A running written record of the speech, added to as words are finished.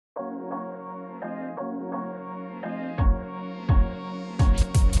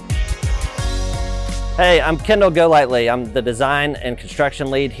Hey, I'm Kendall Golightly. I'm the design and construction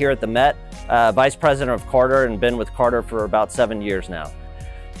lead here at the Met, Vice President of Carter, and been with Carter for about 7 years now.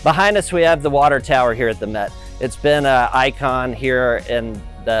 Behind us we have the water tower here at the Met. It's been an icon here in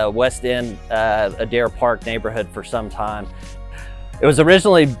the West End Adair Park neighborhood for some time. It was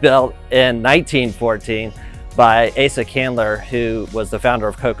originally built in 1914 by Asa Candler, who was the founder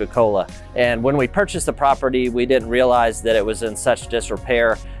of Coca-Cola. And when we purchased the property, we didn't realize that it was in such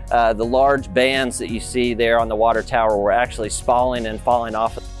disrepair. The large bands that you see there on the water tower were actually spalling and falling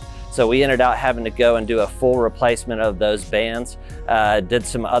off. So we ended up having to go and do a full replacement of those bands. Did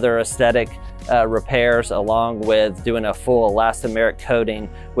some other aesthetic repairs along with doing a full elastomeric coating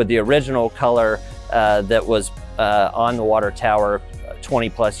with the original color that was on the water tower 20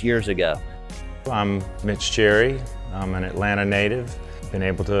 plus years ago. I'm Mitch Cherry. I'm an Atlanta native. Been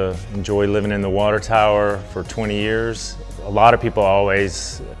able to enjoy living in the water tower for 20 years. A lot of people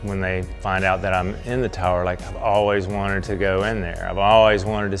always, when they find out that I'm in the tower, like, I've always wanted to go in there. I've always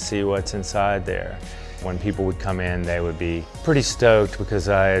wanted to see what's inside there. When people would come in, they would be pretty stoked because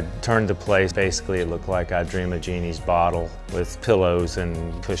I had turned the place. Basically, it looked like I Dream of Jeannie's bottle with pillows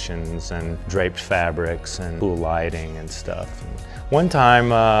and cushions and draped fabrics and cool lighting and stuff. One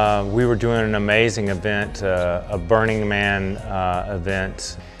time we were doing an amazing event, a Burning Man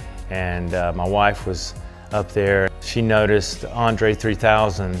event, and my wife was up there. She noticed Andre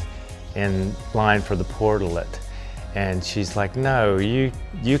 3000 in line for the portalet. And she's like, no, you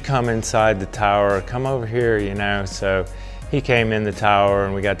come inside the tower, come over here, you know. So he came in the tower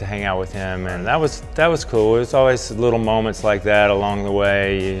and we got to hang out with him, and that was cool. It was always little moments like that along the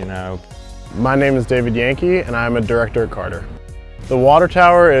way, you know. My name is David Yankey and I'm a director at Carter. The water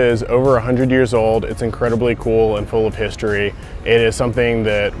tower is over 100 years old. It's incredibly cool and full of history. It is something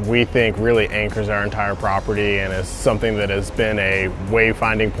that we think really anchors our entire property and is something that has been a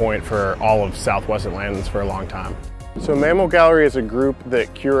wayfinding point for all of Southwest Atlantans for a long time. So Mammal Gallery is a group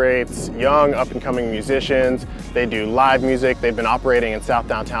that curates young up-and-coming musicians. They do live music. They've been operating in South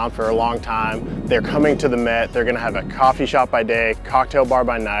Downtown for a long time. They're coming to the Met. They're going to have a coffee shop by day, cocktail bar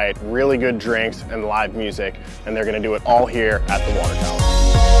by night, really good drinks and live music, and they're going to do it all here at the water tower.